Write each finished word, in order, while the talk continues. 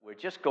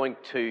just going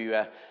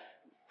to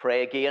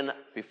pray again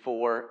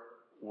before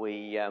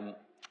we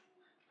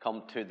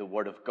come to the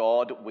Word of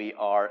God. We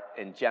are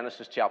in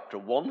Genesis chapter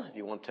 1. If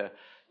you want to,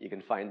 you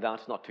can find that.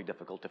 It's not too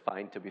difficult to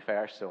find, to be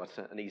fair, so it's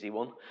an easy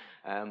one.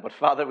 But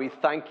Father, we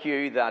thank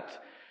you,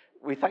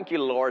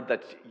 Lord,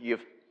 that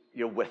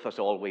you're with us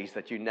always,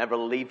 that you never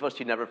leave us,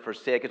 you never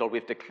forsake us.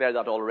 We've declared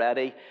that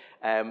already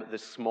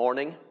this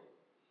morning.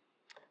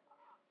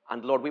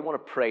 And Lord, we want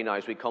to pray now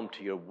as we come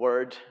to your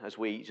word, as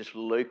we just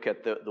look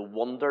at the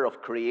wonder of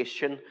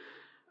creation,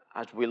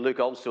 as we look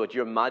also at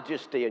your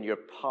majesty and your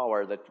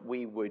power, that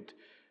we would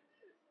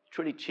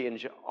truly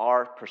change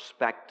our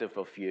perspective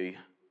of you.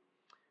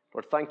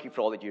 Lord, thank you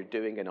for all that you're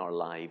doing in our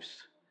lives,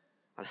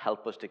 and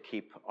help us to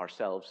keep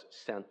ourselves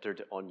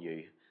centered on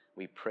you.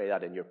 We pray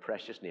that in your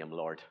precious name,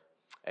 Lord.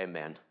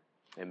 Amen.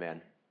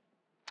 Amen.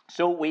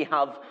 So we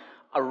have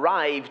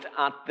arrived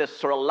at this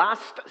sort of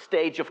last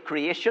stage of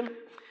creation.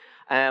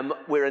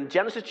 We're in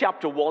Genesis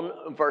chapter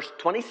 1, verse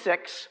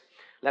 26.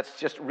 Let's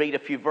just read a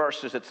few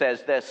verses. It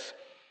says this: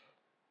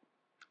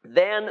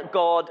 Then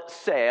God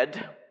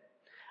said,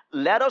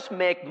 "Let us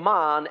make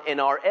man in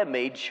our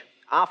image,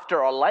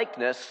 after our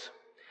likeness,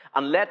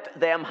 and let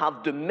them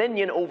have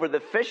dominion over the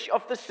fish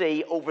of the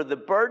sea, over the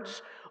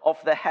birds of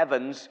the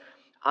heavens,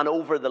 and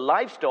over the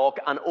livestock,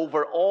 and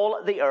over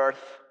all the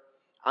earth,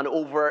 and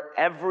over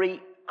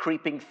every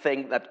creeping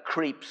thing that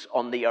creeps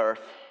on the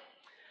earth."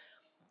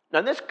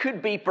 Now, this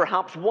could be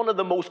perhaps one of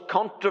the most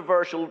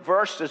controversial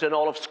verses in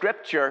all of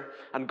Scripture.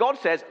 And God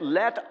says,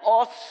 let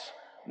us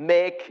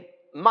make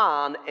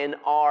man in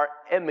our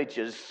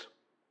images.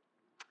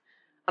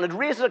 And it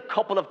raises a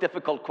couple of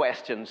difficult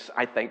questions,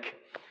 I think.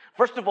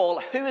 First of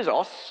all, who is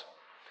us?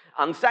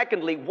 And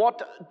secondly,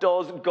 what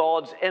does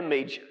God's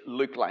image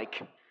look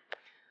like?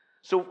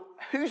 So,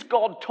 who's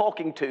God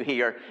talking to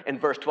here in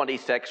verse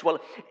 26?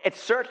 Well,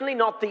 it's certainly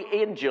not the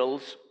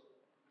angels.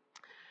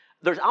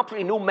 There's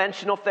absolutely no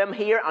mention of them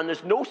here, and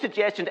there's no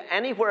suggestion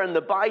anywhere in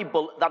the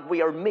Bible that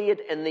we are made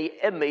in the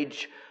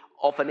image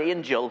of an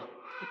angel.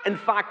 In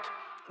fact,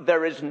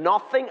 there is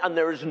nothing and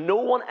there is no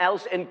one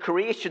else in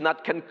creation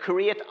that can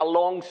create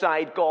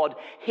alongside God.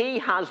 He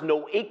has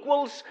no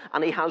equals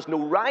and he has no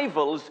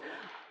rivals.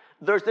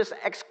 There's this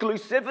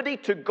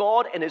exclusivity to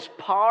God in his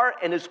power,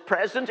 in his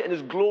presence, in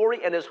his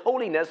glory, in his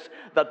holiness,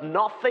 that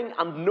nothing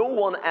and no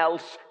one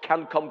else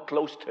can come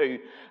close to.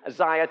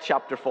 Isaiah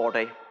chapter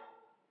 40.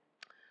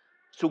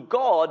 So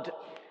God,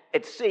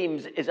 it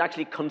seems, is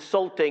actually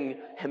consulting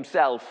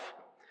himself.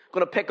 I'm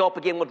going to pick up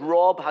again what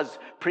Rob has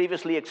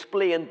previously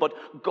explained, but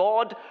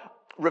God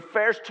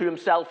refers to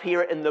himself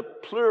here in the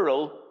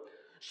plural,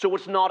 so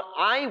it's not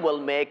I will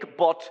make,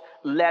 but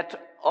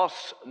let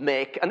us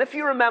make. And if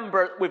you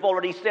remember, we've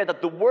already said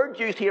that the word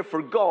used here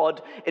for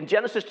God in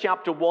Genesis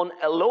chapter 1,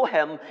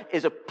 Elohim,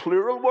 is a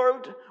plural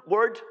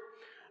word.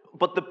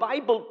 But the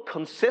Bible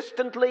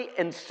consistently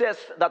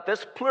insists that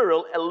this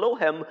plural,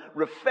 Elohim,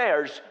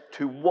 refers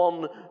to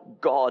one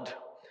God.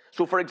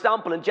 So, for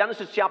example, in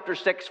Genesis chapter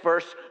 6,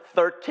 verse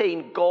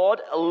 13,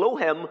 God,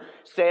 Elohim,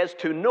 says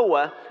to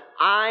Noah,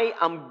 I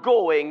am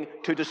going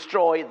to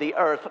destroy the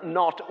earth,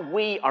 not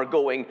we are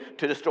going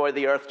to destroy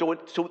the earth.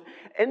 So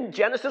in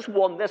Genesis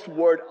 1, this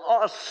word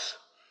us,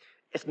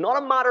 it's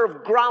not a matter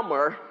of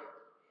grammar,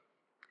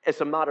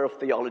 it's a matter of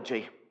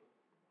theology.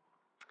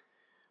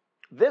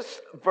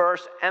 This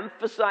verse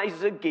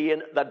emphasizes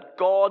again that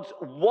God's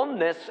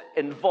oneness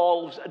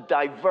involves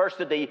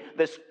diversity,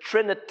 this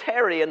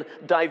Trinitarian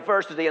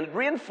diversity, and it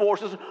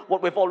reinforces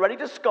what we've already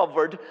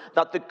discovered,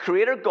 that the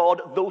Creator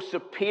God, though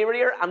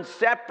superior and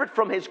separate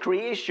from his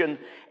creation,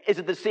 is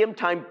at the same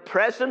time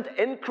present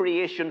in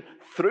creation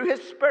through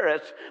his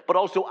Spirit, but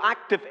also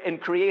active in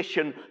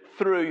creation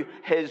through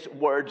his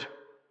Word.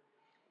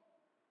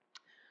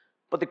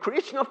 But the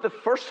creation of the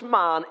first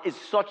man is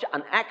such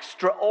an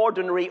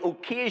extraordinary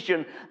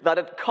occasion that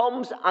it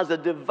comes as a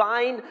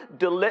divine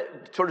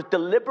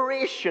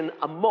deliberation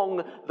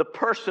among the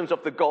persons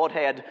of the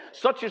Godhead.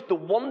 Such is the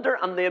wonder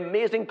and the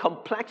amazing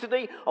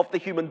complexity of the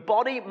human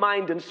body,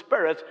 mind, and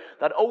spirit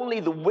that only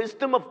the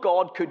wisdom of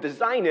God could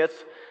design it,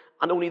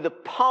 and only the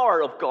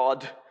power of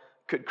God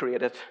could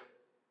create it.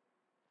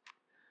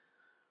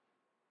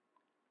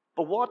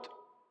 But what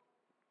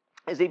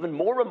is even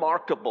more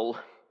remarkable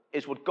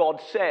is what God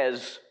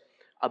says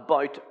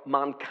about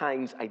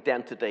mankind's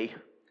identity.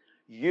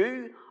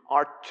 You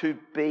are to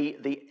be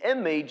the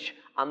image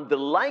and the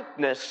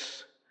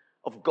likeness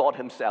of God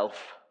himself.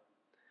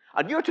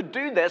 And you're to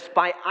do this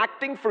by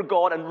acting for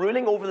God and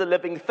ruling over the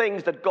living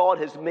things that God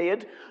has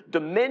made.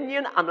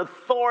 Dominion and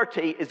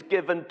authority is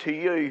given to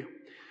you.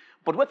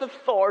 But with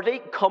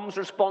authority comes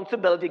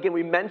responsibility. Again,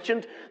 we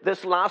mentioned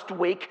this last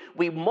week.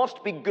 We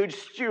must be good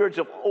stewards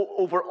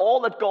over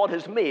all that God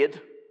has made,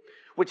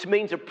 which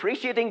means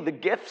appreciating the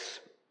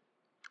gifts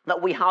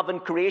that we have in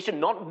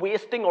creation, not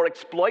wasting or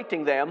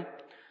exploiting them.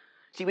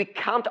 See, we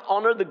can't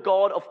honor the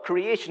God of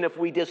creation if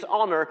we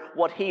dishonor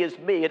what he has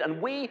made,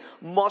 and we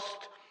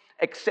must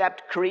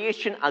accept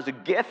creation as a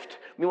gift.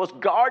 We must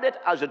guard it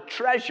as a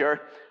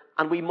treasure,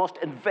 and we must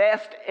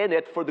invest in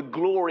it for the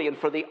glory and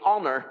for the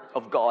honor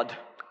of God.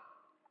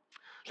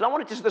 So I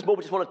want to just at this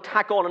moment just want to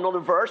tack on another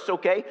verse,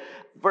 okay?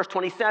 Verse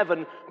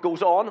 27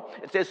 goes on.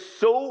 It says,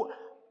 so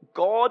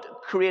God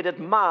created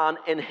man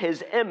in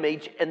his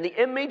image. In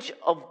the image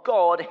of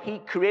God, he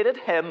created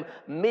him,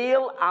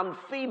 male and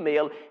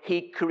female,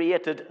 he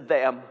created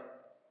them.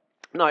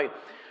 Now,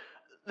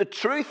 the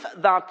truth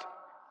that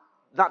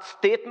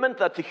statement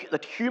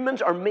that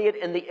humans are made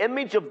in the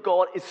image of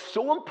God is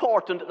so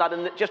important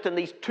that just in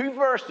these two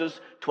verses,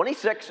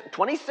 26,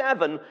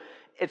 27,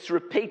 it's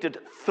repeated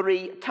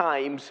 3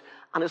 times.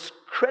 And it's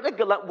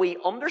critical that we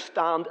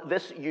understand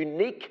this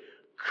unique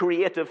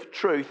creative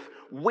truth.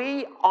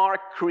 We are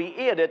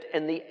created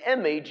in the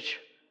image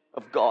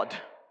of God.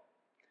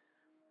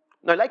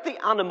 Now, like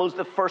the animals,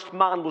 the first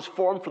man was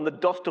formed from the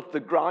dust of the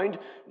ground.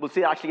 We'll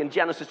see actually in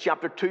Genesis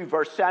chapter 2,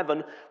 verse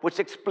 7, which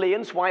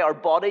explains why our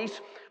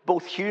bodies,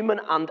 both human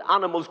and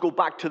animals, go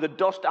back to the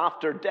dust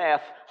after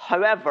death.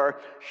 However,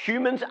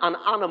 humans and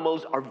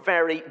animals are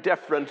very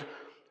different.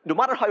 No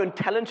matter how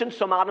intelligent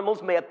some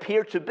animals may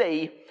appear to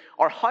be,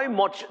 or how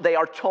much they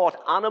are taught,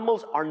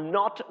 animals are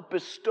not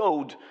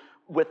bestowed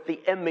with the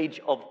image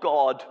of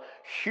God.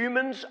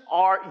 Humans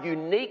are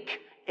unique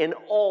in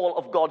all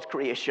of God's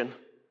creation.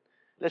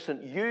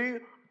 Listen,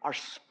 you are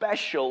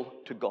special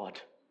to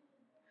God.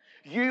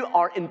 You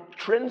are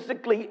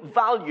intrinsically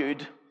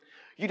valued.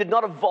 You did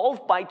not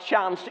evolve by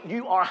chance.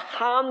 You are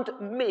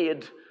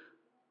handmade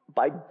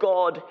by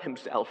God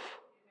himself.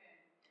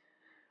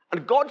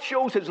 And God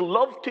shows his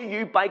love to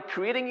you by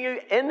creating you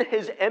in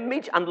his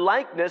image and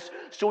likeness.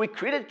 So he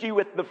created you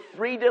with the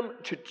freedom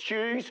to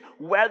choose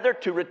whether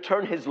to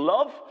return his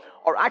love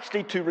or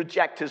actually to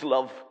reject his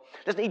love.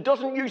 Listen, he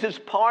doesn't use his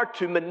power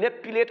to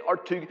manipulate or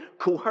to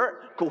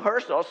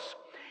coerce us.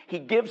 He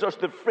gives us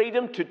the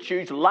freedom to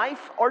choose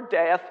life or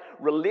death,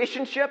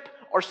 relationship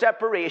or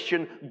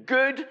separation,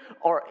 good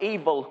or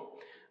evil.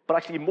 But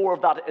actually more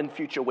of that in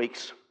future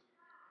weeks.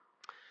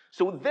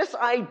 So this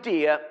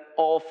idea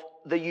of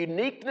the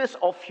uniqueness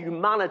of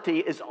humanity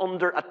is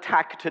under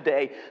attack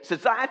today.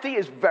 Society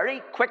is very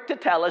quick to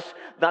tell us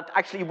that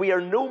actually we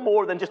are no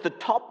more than just the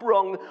top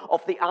rung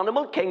of the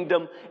animal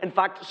kingdom. In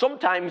fact,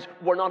 sometimes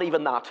we're not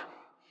even that.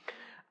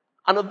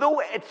 And although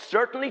it's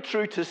certainly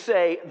true to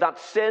say that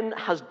sin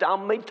has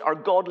damaged our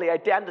godly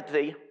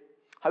identity,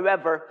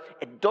 however,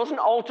 it doesn't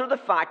alter the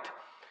fact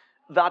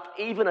that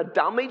even a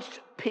damaged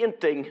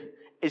painting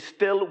is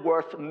still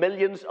worth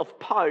millions of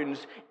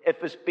pounds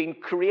if it's been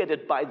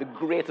created by the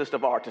greatest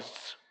of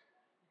artists.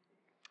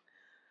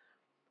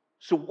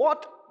 So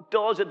what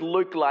does it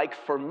look like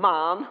for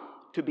man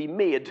to be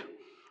made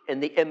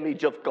in the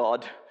image of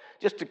God?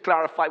 Just to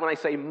clarify, when I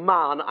say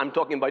man, I'm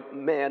talking about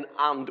men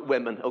and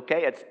women,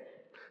 okay? It's a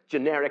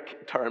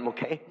generic term,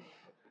 okay?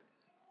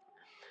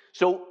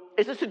 So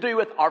is this to do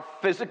with our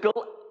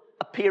physical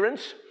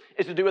appearance?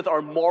 Is to do with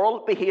our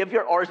moral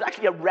behavior, or is it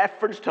actually a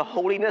reference to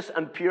holiness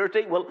and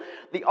purity? Well,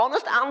 the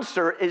honest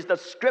answer is that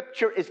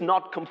Scripture is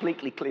not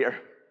completely clear.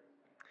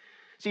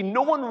 See,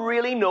 no one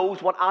really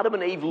knows what Adam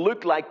and Eve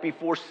looked like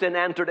before sin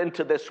entered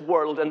into this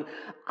world,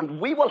 and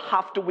we will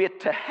have to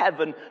wait to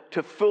heaven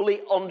to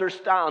fully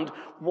understand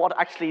what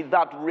actually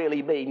that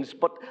really means.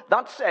 But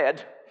that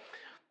said,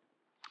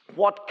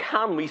 what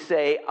can we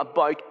say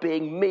about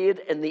being made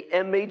in the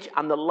image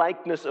and the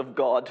likeness of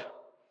God?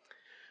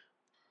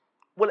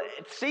 Well,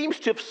 it seems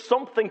to have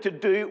something to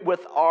do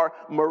with our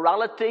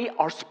morality,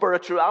 our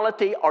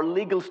spirituality, our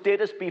legal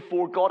status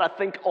before God. I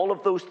think all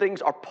of those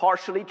things are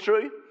partially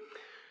true.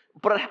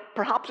 But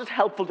perhaps it's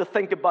helpful to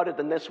think about it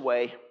in this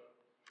way.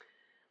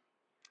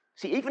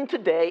 See, even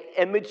today,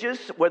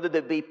 images, whether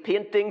they be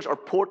paintings or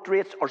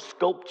portraits or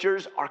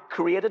sculptures, are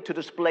created to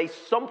display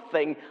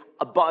something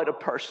about a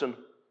person.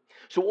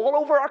 So all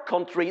over our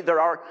country, there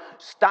are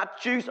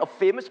statues of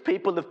famous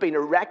people that have been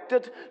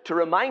erected to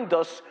remind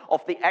us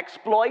of the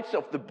exploits,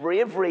 of the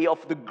bravery,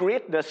 of the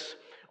greatness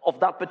of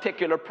that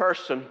particular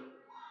person.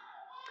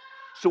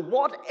 So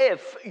what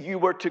if you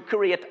were to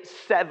create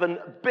 7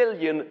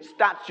 billion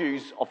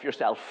statues of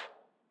yourself?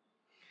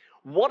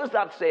 What does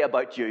that say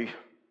about you?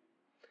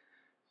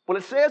 Well,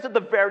 it says at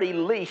the very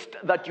least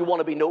that you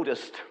want to be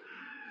noticed.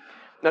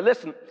 Now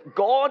listen,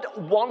 God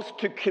wants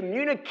to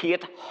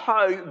communicate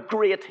how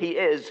great he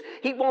is.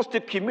 He wants to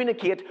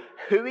communicate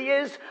who he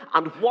is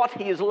and what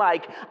he is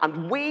like.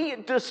 And we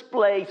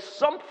display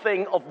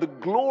something of the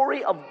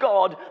glory of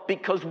God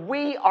because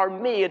we are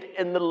made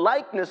in the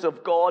likeness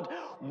of God.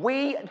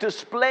 We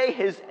display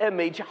his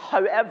image,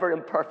 however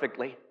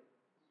imperfectly.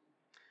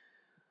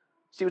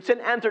 See, when sin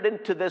entered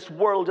into this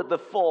world at the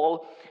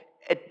fall,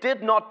 it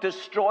did not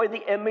destroy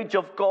the image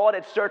of God.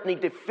 It certainly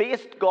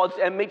defaced God's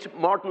image.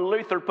 Martin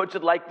Luther puts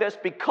it like this: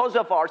 because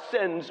of our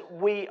sins,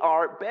 we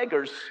are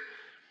beggars.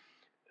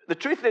 The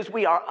truth is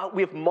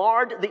we've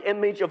marred the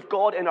image of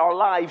God in our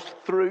lives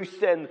through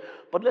sin.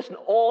 But listen,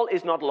 all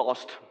is not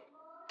lost.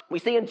 We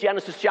see in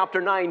Genesis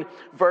chapter 9,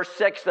 verse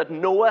 6, that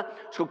Noah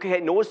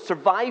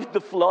survived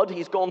the flood.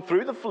 He's gone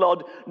through the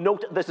flood.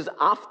 Note, this is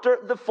after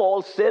the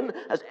fall. Sin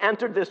has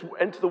entered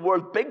into the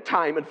world big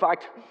time, in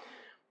fact.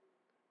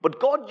 But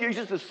God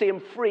uses the same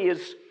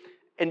phrase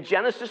in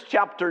Genesis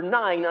chapter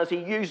 9, as he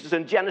uses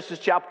in Genesis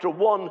chapter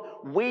 1,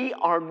 we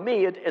are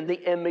made in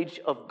the image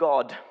of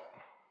God.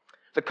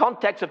 The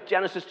context of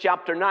Genesis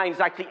chapter 9 is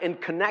actually in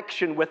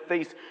connection with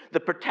the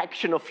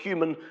protection of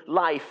human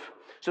life.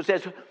 So it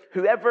says,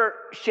 whoever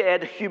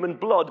shed human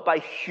blood, by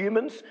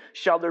humans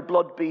shall their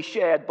blood be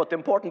shed. But the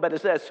important bit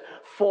is this,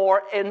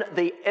 for in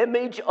the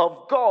image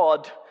of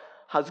God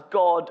has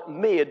God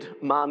made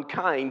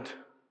mankind.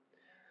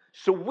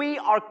 So we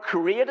are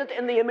created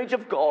in the image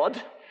of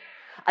God,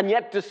 and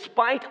yet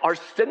despite our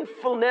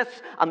sinfulness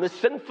and the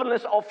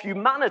sinfulness of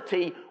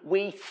humanity,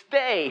 we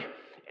stay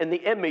in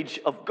the image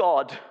of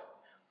God.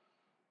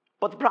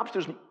 But perhaps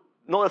there's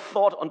another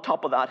thought on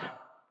top of that.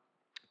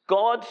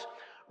 God's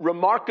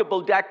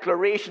remarkable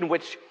declaration,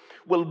 which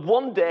will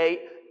one day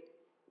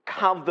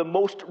have the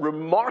most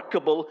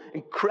remarkable,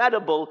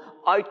 incredible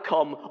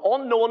outcome,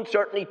 unknown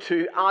certainly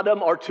to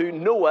Adam or to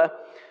Noah.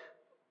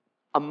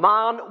 A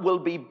man will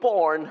be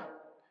born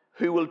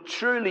who will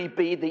truly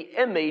be the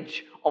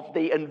image of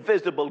the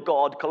invisible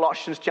God.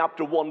 Colossians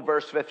chapter 1,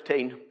 verse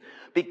 15.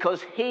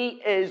 Because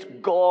he is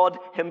God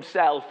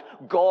himself,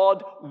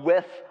 God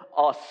with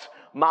us.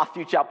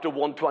 Matthew chapter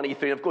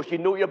 1:23. Of course, you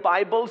know your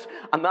Bibles,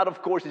 and that,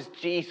 of course, is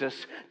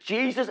Jesus.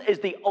 Jesus is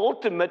the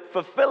ultimate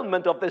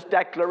fulfillment of this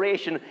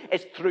declaration.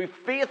 It's through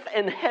faith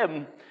in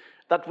him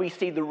that we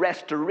see the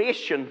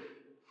restoration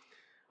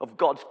of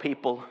God's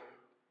people.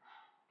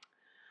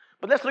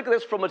 But let's look at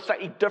this from a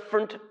slightly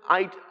different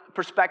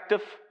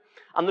perspective.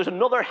 And there's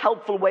another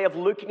helpful way of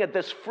looking at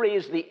this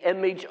phrase, the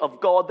image of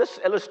God. This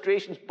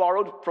illustration is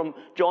borrowed from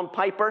John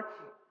Piper.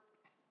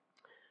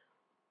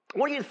 I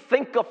want you to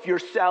think of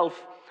yourself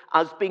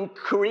as being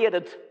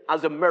created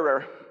as a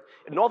mirror.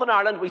 In Northern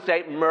Ireland, we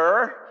say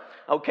mirror,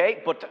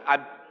 okay? But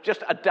I've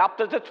just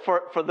adapted it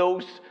for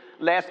those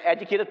less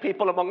educated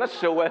people among us.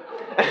 So,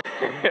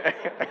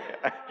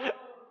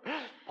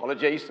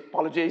 apologies.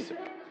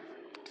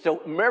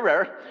 So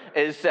mirror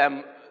is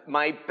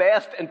my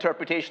best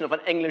interpretation of an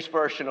English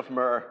version of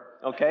mirror,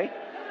 okay?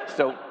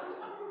 So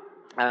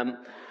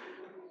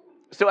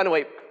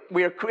anyway,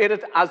 we are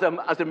created as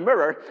a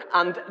mirror,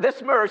 and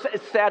this mirror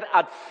is set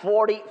at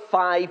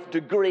 45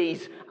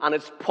 degrees, and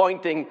it's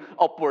pointing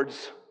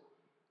upwards.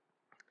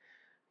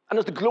 And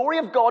as the glory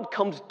of God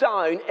comes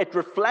down, it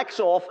reflects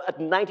off at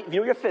 90,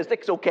 you know your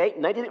physics, okay?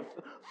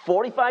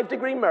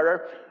 45-degree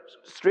mirror,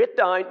 straight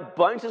down,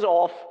 bounces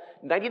off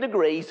 90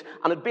 degrees,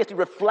 and it basically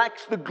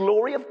reflects the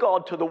glory of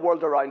God to the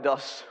world around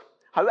us.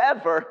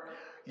 However,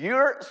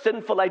 your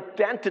sinful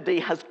identity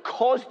has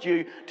caused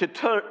you to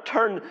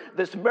turn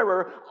this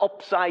mirror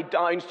upside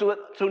down. So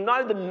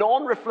now the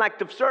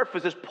non-reflective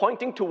surface is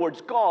pointing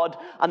towards God,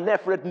 and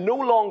therefore it no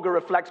longer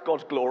reflects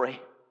God's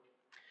glory.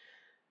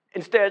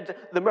 Instead,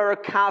 the mirror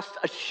casts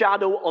a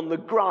shadow on the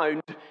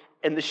ground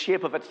in the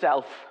shape of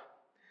itself.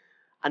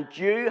 And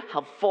you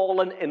have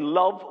fallen in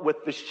love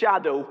with the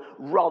shadow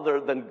rather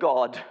than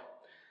God.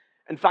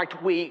 In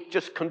fact, we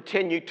just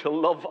continue to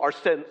love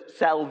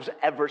ourselves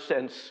ever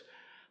since.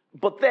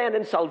 But then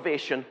in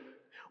salvation,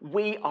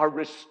 we are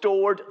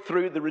restored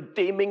through the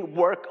redeeming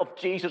work of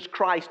Jesus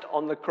Christ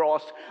on the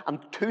cross, and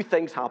two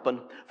things happen.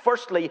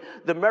 Firstly,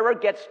 the mirror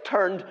gets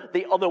turned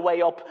the other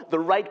way up, the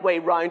right way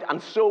round, and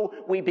so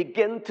we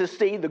begin to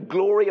see the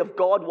glory of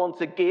God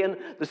once again.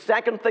 The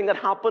second thing that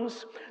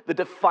happens, the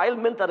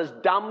defilement that is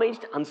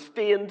damaged and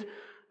stained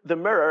the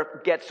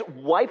mirror gets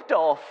wiped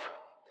off,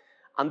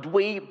 and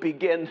we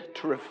begin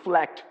to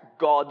reflect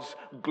God's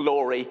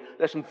glory.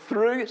 Listen,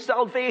 through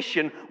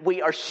salvation,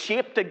 we are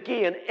shaped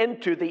again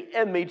into the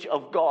image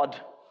of God.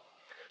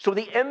 So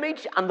the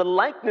image and the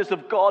likeness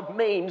of God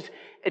means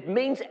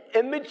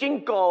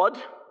imaging God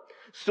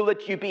so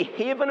that you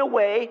behave in a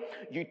way,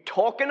 you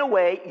talk in a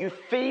way, you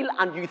feel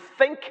and you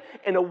think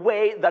in a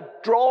way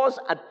that draws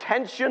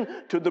attention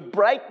to the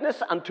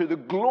brightness and to the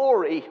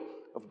glory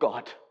of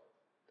God.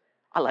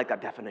 I like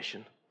that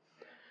definition.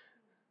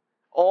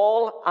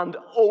 All and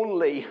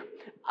only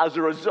as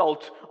a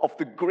result of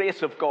the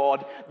grace of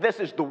God. This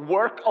is the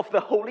work of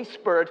the Holy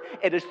Spirit.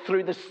 It is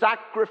through the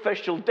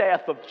sacrificial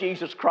death of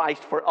Jesus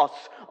Christ for us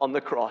on the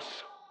cross.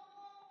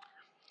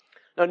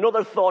 Now,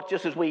 another thought,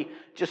 just as we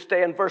just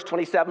stay in verse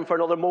 27 for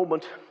another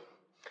moment.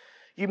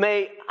 You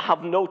may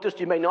have noticed,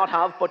 you may not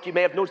have, but you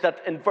may have noticed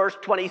that in verse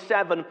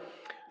 27,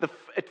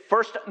 it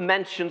first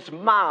mentions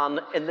man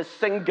in the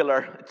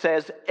singular. It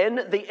says, in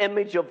the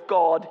image of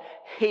God,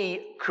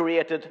 he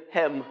created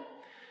him.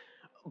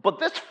 But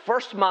this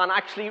first man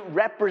actually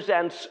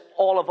represents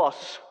all of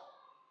us.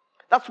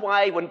 That's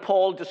why when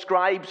Paul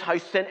describes how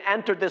sin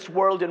entered this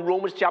world in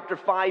Romans chapter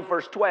 5,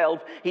 verse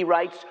 12, he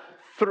writes,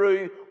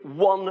 through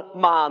one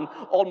man.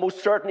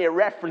 Almost certainly a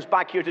reference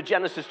back here to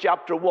Genesis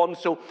chapter 1.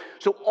 So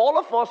all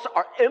of us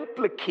are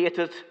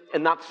implicated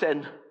in that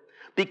sin,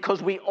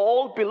 because we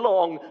all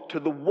belong to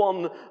the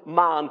one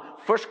man.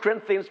 1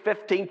 Corinthians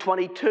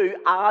 15:22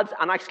 adds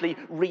and actually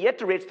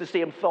reiterates the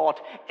same thought.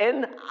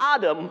 In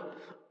Adam,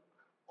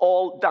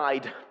 all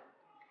died.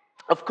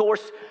 Of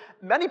course,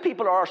 many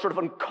people are sort of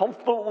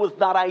uncomfortable with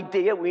that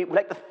idea. We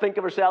like to think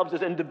of ourselves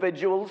as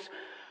individuals.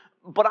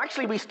 But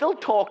actually, we still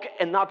talk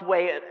in that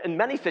way in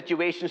many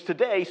situations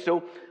today.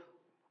 So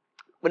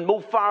when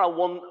Mo Farah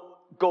won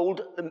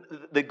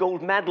the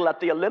gold medal at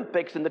the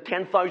Olympics in the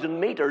 10,000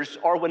 meters,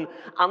 or when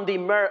Andy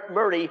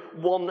Murray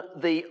won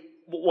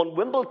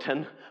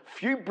Wimbledon,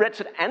 few Brits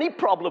had any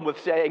problem with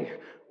saying,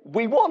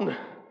 we won.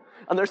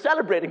 And they're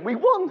celebrating, we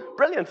won,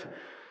 brilliant.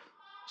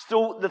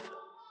 So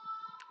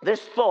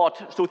this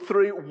thought, so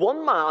through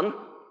one man,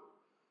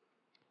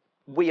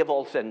 we have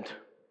all sinned.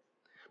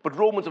 But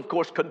Romans, of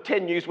course,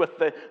 continues with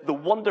the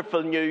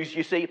wonderful news.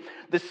 You see,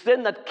 the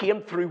sin that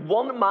came through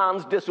one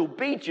man's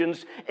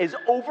disobedience is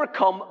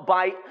overcome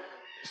by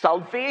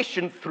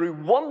salvation through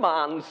one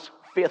man's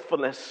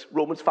faithfulness.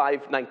 Romans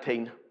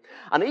 5:19.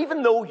 And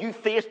even though you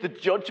face the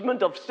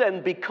judgment of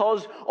sin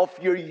because of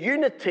your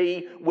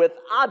unity with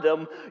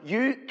Adam,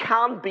 you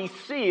can be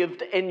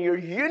saved in your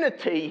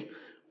unity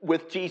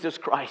with Jesus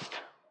Christ.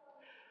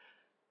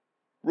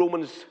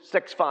 Romans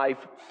 6:5,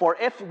 for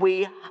if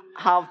we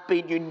have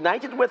been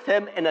united with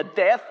him in a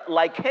death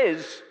like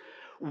his,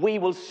 we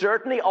will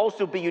certainly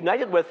also be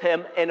united with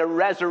him in a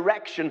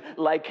resurrection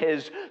like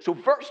his. So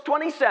verse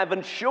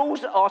 27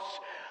 shows us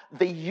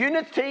the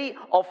unity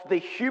of the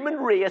human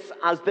race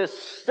as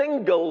this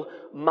single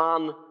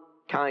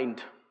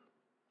mankind.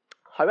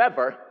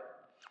 However,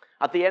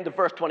 at the end of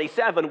verse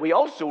 27, we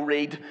also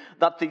read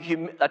that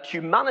that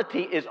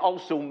humanity is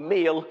also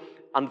male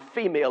and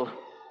female.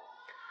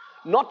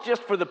 Not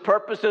just for the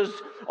purposes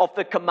of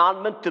the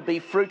commandment to be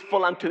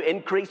fruitful and to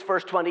increase,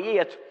 verse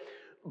 28,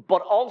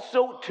 but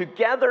also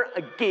together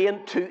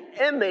again to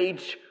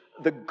image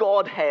the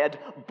Godhead,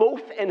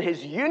 both in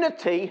his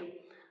unity,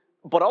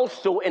 but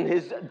also in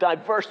his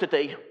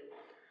diversity,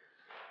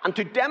 and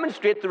to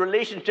demonstrate the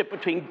relationship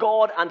between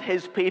God and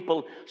his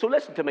people. So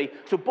listen to me.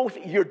 So both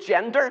your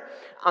gender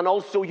and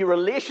also your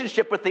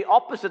relationship with the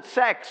opposite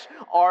sex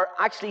are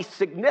actually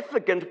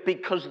significant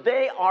because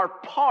they are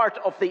part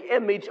of the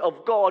image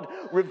of God,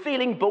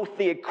 revealing both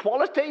the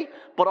equality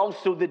but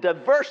also the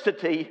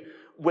diversity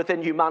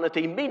within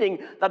humanity, meaning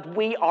that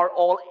we are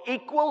all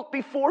equal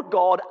before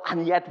God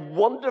and yet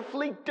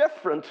wonderfully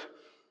different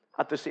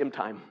at the same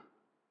time.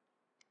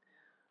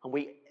 And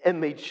we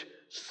image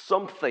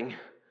something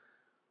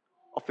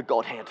of the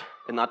Godhead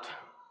in that.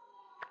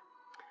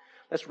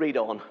 Let's read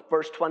on.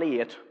 Verse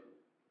 28.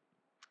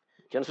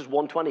 Genesis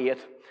 1:28.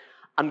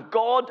 And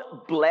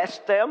God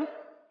blessed them,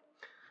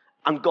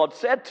 and God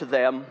said to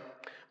them,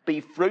 be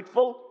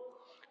fruitful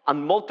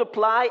and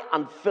multiply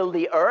and fill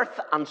the earth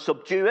and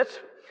subdue it,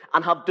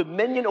 and have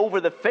dominion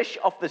over the fish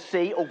of the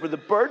sea, over the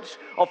birds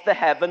of the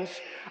heavens,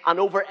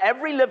 and over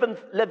every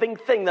living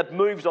thing that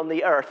moves on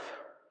the earth.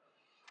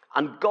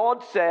 And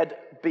God said,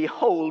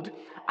 behold,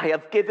 I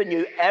have given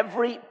you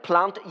every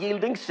plant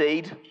yielding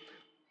seed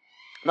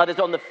that is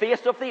on the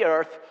face of the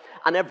earth,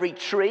 and every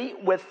tree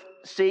with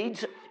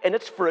seeds in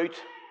its fruit.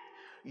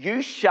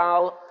 You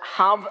shall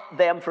have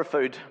them for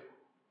food.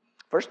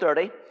 Verse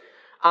 30.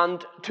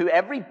 And to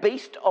every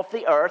beast of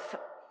the earth,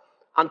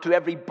 and to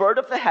every bird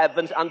of the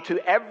heavens, and to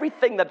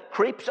everything that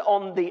creeps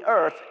on the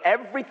earth,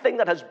 everything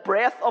that has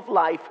breath of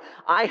life,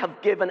 I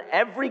have given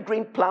every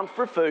green plant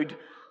for food.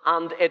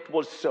 And it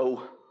was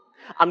so.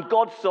 And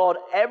God saw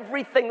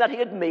everything that he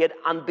had made,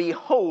 and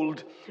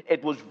behold,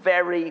 it was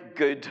very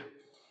good.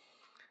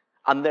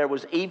 And there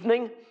was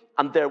evening,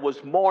 and there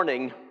was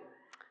morning,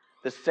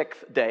 the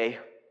sixth day.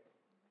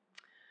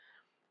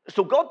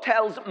 So God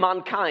tells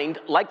mankind,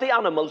 like the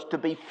animals, to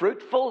be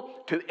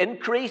fruitful, to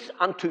increase,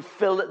 and to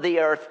fill the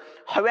earth.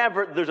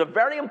 However, there's a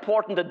very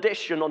important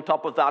addition on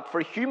top of that,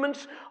 for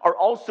humans are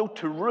also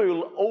to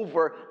rule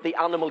over the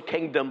animal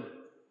kingdom.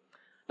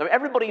 Now,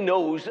 everybody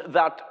knows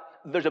that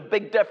there's a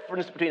big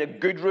difference between a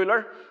good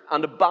ruler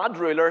and a bad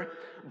ruler,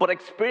 but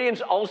experience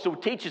also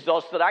teaches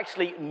us that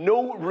actually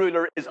no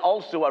ruler is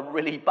also a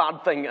really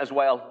bad thing as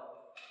well.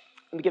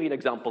 Let me give you an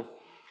example.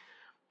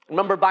 I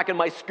remember back in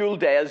my school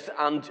days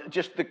and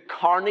just the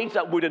carnage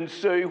that would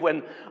ensue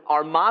when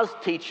our maths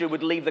teacher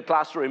would leave the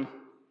classroom.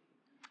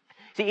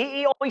 See,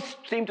 he always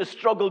seemed to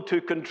struggle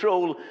to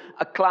control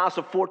a class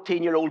of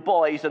 14-year-old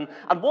boys, and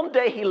one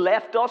day he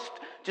left us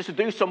just to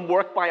do some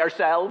work by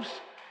ourselves.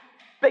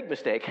 Big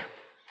mistake.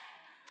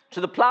 So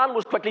the plan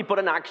was quickly put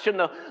in action.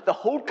 The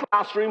whole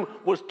classroom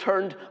was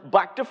turned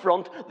back to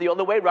front, the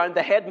other way around.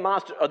 The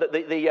headmaster, or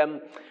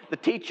the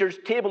teacher's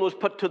table was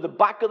put to the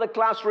back of the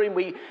classroom.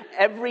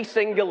 Every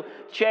single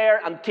chair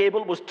and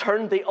table was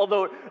turned the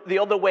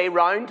other way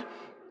around,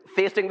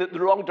 facing the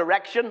wrong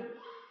direction.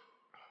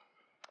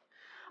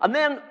 And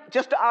then,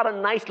 just to add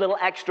a nice little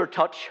extra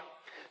touch,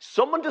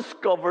 someone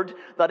discovered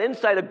that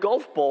inside a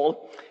golf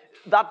ball,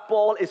 that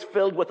ball is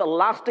filled with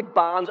elastic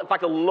bands. In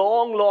fact, a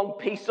long, long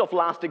piece of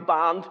elastic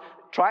band.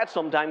 Try it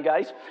sometime,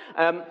 guys.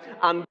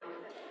 And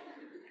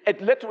it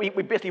literally,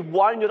 we basically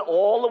wound it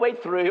all the way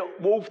through,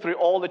 wove through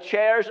all the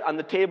chairs and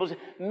the tables,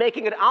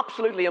 making it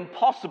absolutely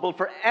impossible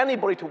for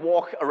anybody to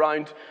walk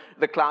around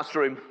the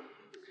classroom.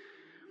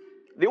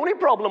 The only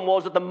problem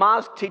was that the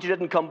maths teacher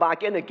didn't come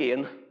back in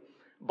again,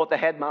 but the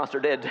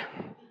headmaster did.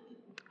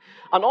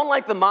 And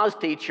unlike the maths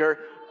teacher,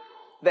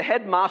 The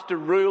headmaster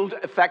ruled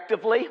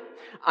effectively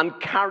and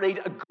carried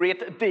a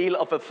great deal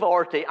of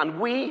authority, and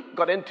we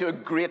got into a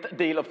great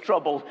deal of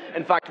trouble.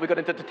 In fact, we got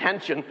into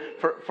detention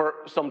for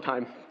some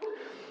time.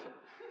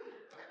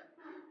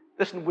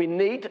 Listen, we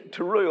need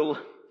to rule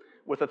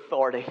with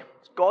authority.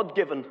 It's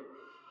God-given.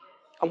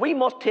 And we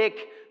must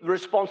take the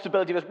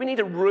responsibility of this. We need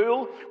to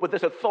rule with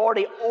this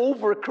authority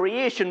over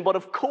creation, but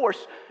of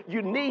course,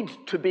 you need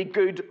to be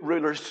good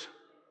rulers.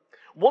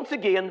 Once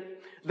again,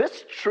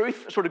 this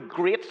truth sort of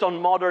grates on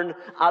modern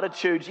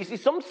attitudes. You see,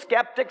 some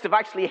skeptics have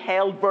actually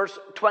held verse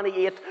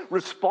 28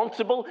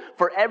 responsible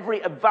for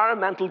every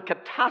environmental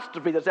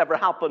catastrophe that's ever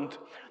happened.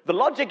 The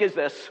logic is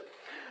this,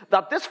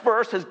 that this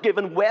verse has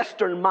given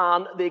Western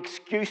man the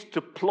excuse to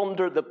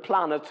plunder the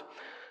planet.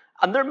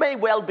 And there may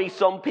well be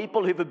some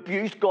people who've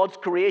abused God's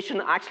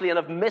creation actually and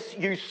have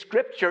misused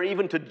Scripture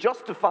even to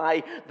justify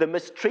the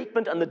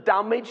mistreatment and the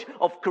damage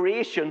of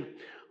creation.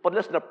 But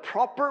listen, a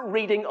proper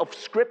reading of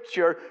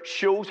Scripture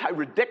shows how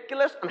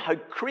ridiculous and how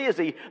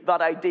crazy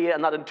that idea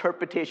and that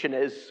interpretation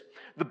is.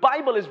 The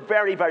Bible is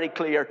very, very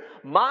clear.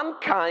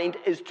 Mankind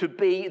is to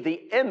be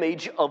the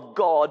image of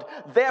God.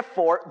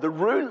 Therefore, the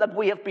rule that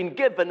we have been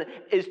given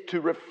is to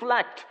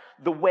reflect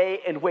the way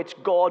in which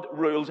God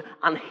rules.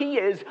 And He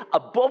is,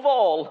 above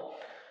all,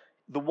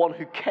 the one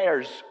who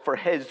cares for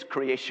His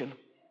creation.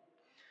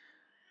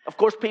 Of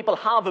course, people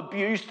have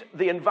abused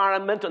the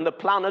environment and the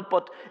planet,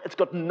 but it's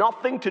got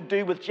nothing to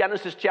do with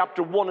Genesis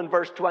chapter 1 and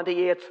verse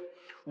 28.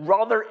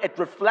 Rather, it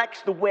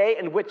reflects the way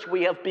in which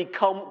we have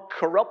become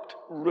corrupt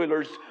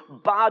rulers,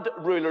 bad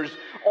rulers,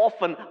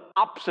 often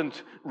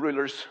absent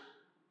rulers.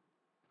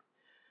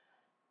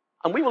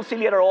 And we will see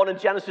later on in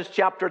Genesis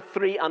chapter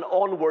 3 and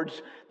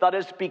onwards that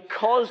is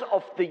because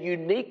of the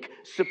unique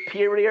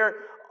superiority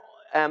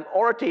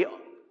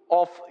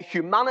of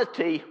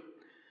humanity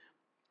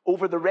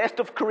over the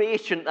rest of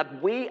creation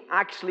that we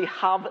actually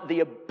have the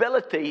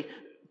ability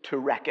to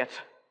wreck it.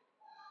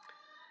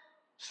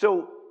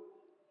 So,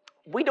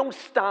 we don't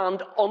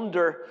stand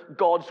under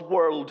God's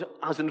world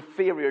as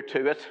inferior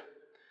to it,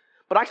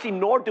 but actually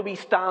nor do we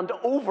stand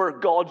over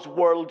God's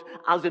world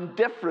as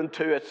indifferent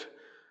to it,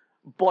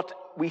 but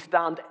we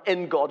stand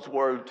in God's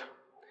world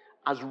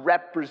as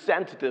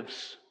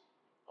representatives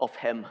of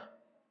Him.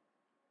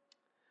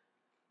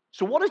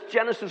 So what does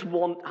Genesis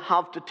 1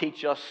 have to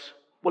teach us?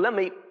 Well, let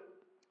me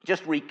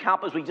just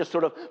recap as we just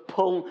sort of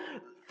pull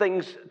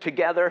things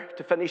together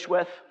to finish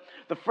with.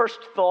 The first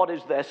thought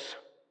is this: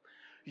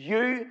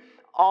 you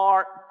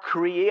are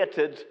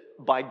created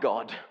by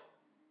God.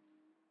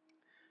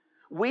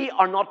 We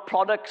are not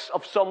products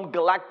of some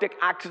galactic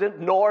accident,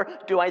 nor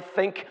do I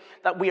think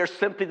that we are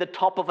simply the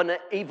top of an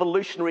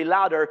evolutionary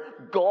ladder.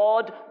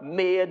 God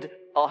made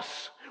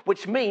us,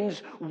 which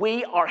means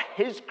we are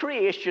His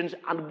creations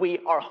and we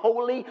are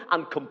wholly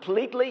and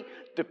completely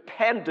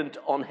dependent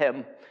on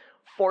Him.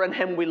 For in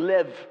Him we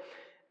live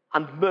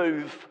and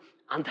move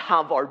and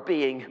have our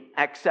being.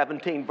 Acts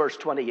 17 verse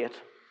 28.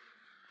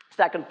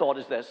 Second thought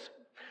is this: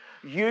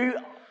 you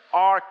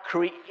are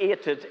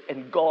created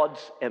in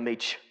God's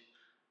image.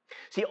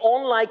 See,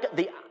 unlike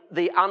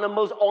the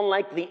animals,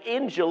 unlike the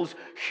angels,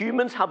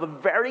 humans have a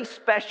very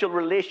special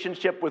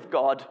relationship with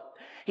God.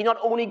 He not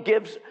only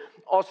gives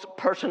us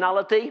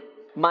personality,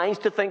 minds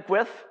to think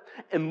with,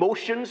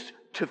 emotions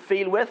to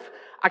feel with,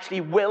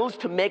 actually wills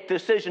to make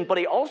decisions, but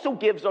He also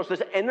gives us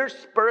this inner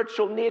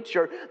spiritual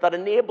nature that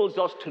enables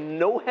us to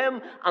know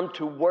Him and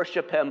to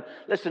worship Him.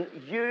 Listen,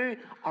 you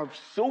are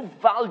so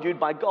valued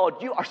by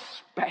God. You are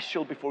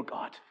special before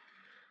God.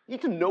 You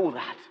need to know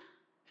that.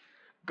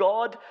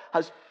 God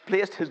has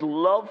placed His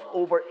love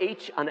over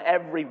each and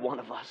every one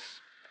of us.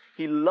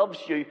 He loves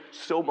you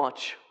so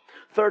much.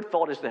 Third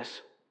thought is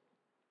this: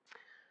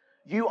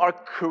 you are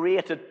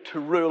created to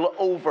rule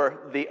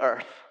over the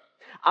earth.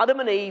 Adam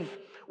and Eve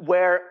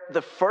were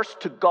the first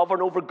to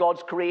govern over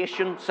God's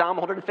creation. Psalm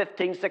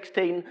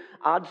 115:16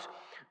 adds,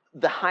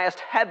 the highest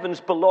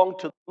heavens belong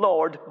to the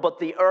Lord, but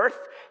the earth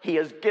He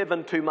has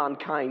given to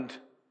mankind.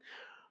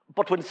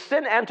 But when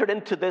sin entered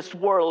into this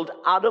world,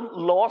 Adam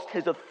lost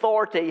his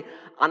authority,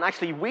 and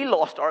actually we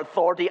lost our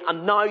authority,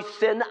 and now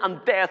sin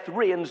and death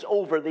reigns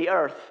over the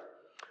earth.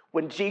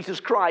 When Jesus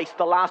Christ,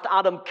 the last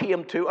Adam,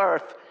 came to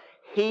earth,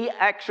 He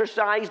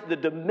exercised the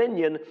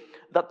dominion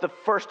that the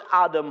first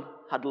Adam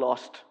had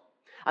lost.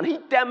 And He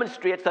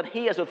demonstrates that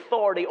He has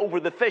authority over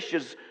the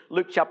fishes,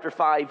 Luke chapter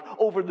 5,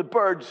 over the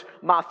birds,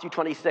 Matthew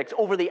 26,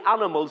 over the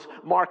animals,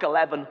 Mark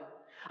 11.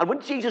 And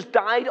when Jesus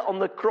died on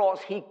the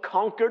cross, He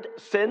conquered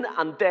sin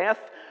and death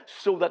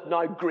so that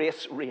now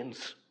grace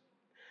reigns.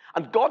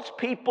 And God's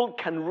people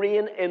can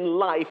reign in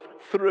life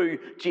through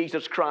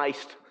Jesus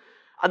Christ.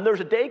 And there's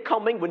a day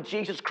coming when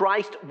Jesus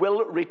Christ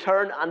will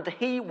return and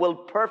He will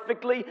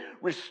perfectly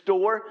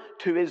restore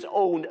to His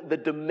own the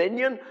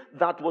dominion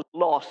that was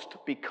lost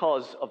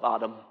because of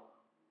Adam.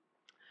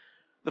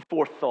 The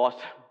fourth thought,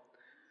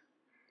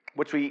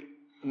 which we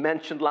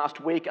mentioned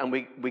last week and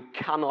we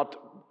cannot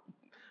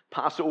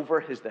pass over,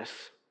 is this: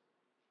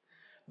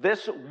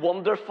 this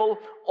wonderful,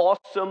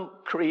 awesome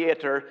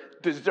Creator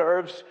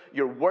deserves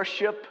your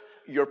worship,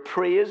 your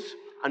praise,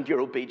 and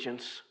your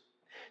obedience.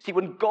 See,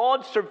 when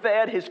God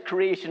surveyed his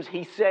creations,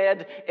 he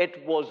said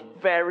it was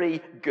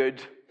very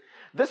good.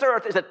 This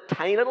earth is a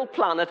tiny little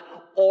planet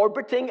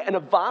orbiting in a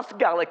vast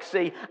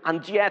galaxy,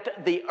 and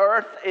yet the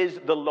earth is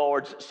the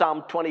Lord's.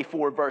 Psalm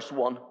 24, verse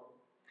 1.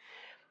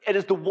 It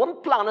is the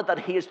one planet that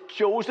he has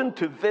chosen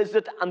to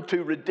visit and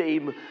to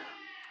redeem.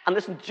 And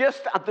listen,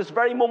 just at this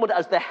very moment,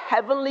 as the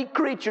heavenly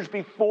creatures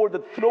before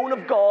the throne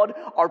of God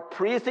are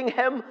praising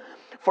him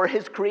for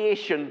his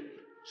creation,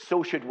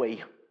 so should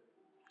we.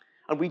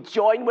 And we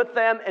join with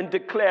them in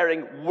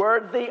declaring,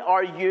 worthy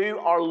are you,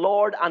 our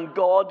Lord and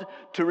God,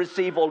 to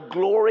receive all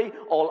glory,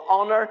 all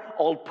honor,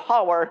 all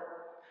power.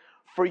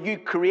 For you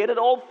created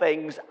all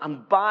things,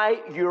 and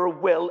by your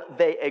will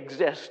they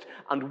exist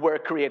and were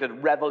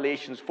created.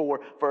 Revelations 4,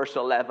 verse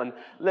 11.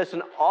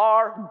 Listen,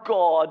 our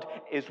God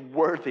is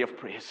worthy of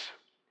praise.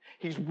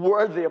 He's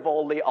worthy of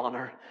all the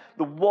honor.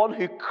 The one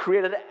who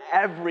created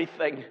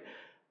everything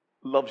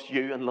loves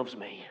you and loves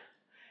me.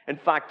 In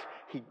fact,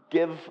 he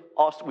gives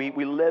us, we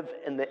live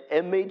in the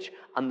image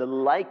and the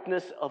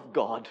likeness of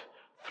God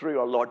through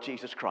our Lord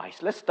Jesus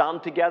Christ. Let's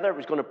stand together.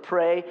 We're going to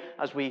pray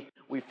as we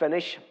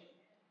finish.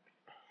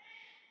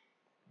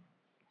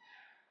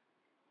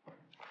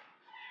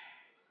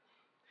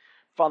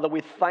 Father,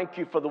 we thank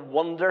you for the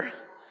wonder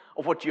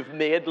of what you've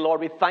made, Lord.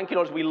 We thank you,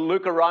 Lord, as we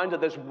look around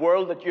at this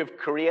world that you've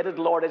created,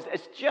 Lord.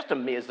 It's just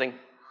amazing.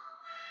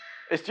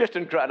 It's just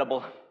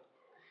incredible.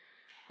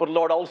 But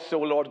Lord, also,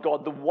 Lord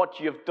God, what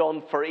you've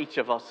done for each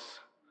of us,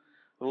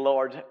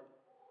 Lord,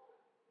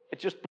 it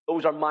just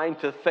blows our mind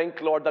to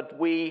think, Lord, that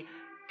we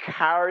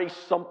carry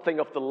something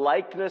of the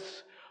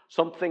likeness,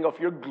 something of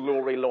your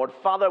glory, Lord.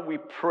 Father, we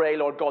pray,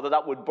 Lord God,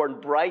 that would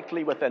burn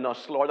brightly within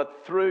us, Lord,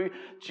 that through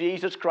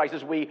Jesus Christ,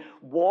 as we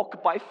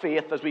walk by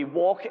faith, as we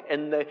walk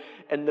in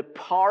the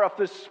power of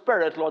the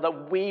Spirit, Lord,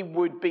 that we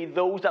would be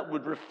those that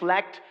would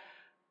reflect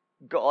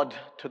God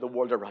to the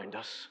world around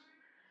us.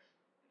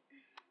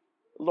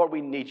 Lord,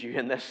 we need you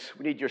in this.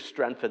 We need your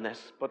strength in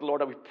this. But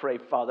Lord, we pray,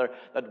 Father,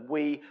 that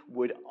we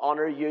would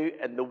honor you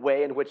in the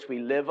way in which we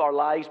live our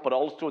lives, but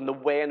also in the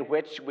way in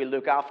which we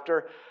look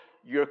after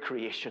your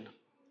creation.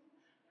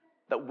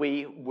 That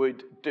we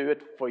would do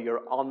it for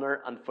your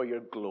honor and for your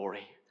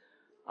glory.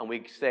 And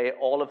we say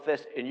all of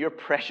this in your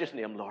precious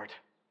name, Lord.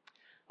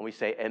 And we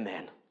say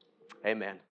amen. Amen.